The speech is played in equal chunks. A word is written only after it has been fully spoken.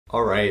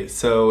All right,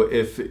 so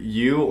if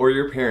you or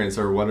your parents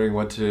are wondering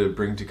what to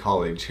bring to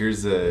college,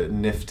 here's a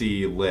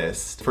nifty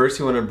list. First,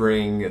 you want to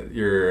bring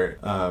your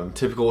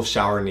typical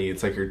shower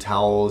needs, like your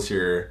towels,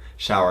 your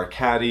shower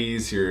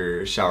caddies,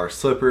 your shower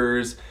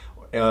slippers,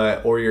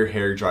 or your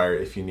hair dryer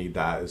if you need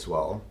that as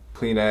well.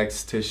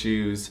 Kleenex,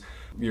 tissues,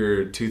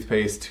 your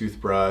toothpaste,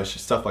 toothbrush,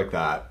 stuff like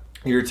that.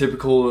 Your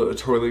typical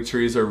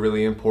toiletries are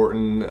really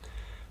important.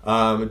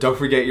 Don't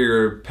forget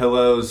your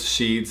pillows,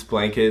 sheets,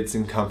 blankets,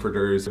 and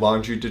comforters,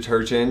 laundry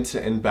detergent,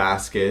 and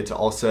basket.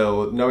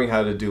 Also, knowing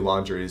how to do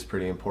laundry is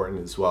pretty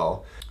important as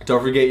well.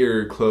 Don't forget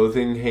your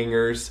clothing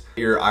hangers,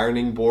 your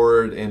ironing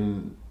board,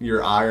 and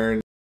your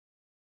iron.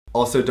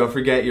 Also, don't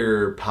forget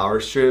your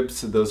power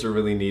strips. Those are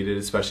really needed,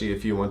 especially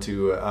if you want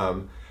to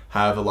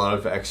have a lot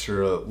of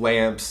extra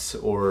lamps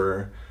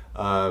or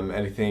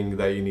anything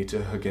that you need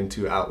to hook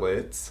into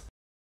outlets.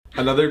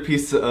 Another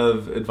piece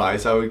of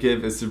advice I would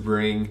give is to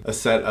bring a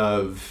set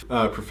of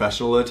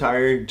professional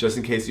attire just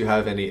in case you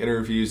have any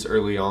interviews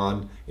early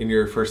on in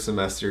your first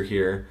semester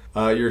here.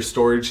 Your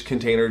storage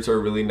containers are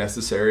really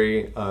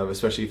necessary,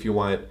 especially if you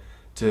want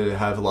to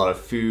have a lot of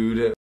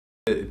food,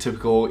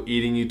 typical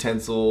eating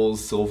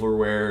utensils,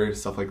 silverware,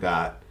 stuff like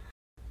that.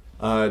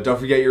 Don't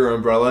forget your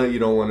umbrella. You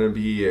don't want to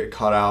be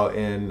caught out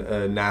in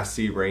a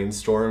nasty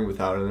rainstorm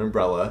without an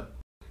umbrella.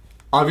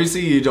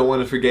 Obviously, you don't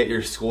want to forget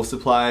your school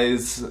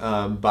supplies,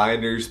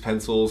 binders,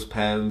 pencils,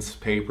 pens,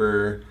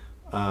 paper,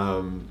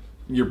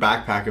 your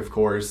backpack, of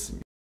course.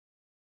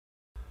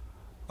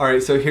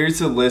 Alright, so here's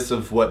a list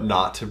of what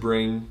not to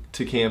bring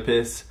to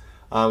campus.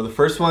 The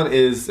first one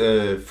is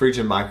a fridge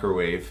and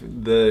microwave.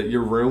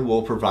 Your room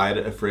will provide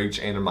a fridge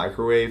and a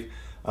microwave,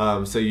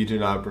 so you do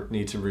not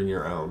need to bring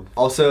your own.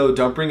 Also,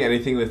 don't bring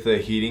anything with a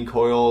heating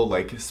coil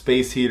like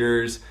space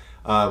heaters,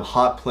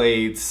 hot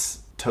plates,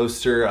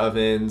 toaster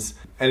ovens,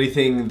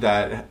 anything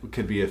that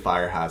could be a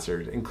fire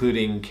hazard,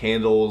 including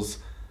candles,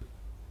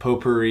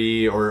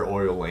 potpourri, or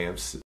oil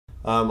lamps.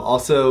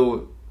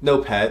 Also, no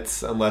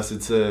pets unless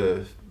it's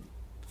a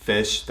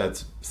fish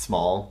that's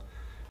small.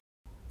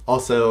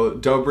 Also,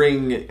 don't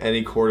bring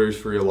any quarters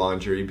for your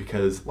laundry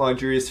because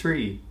laundry is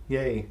free.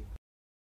 Yay!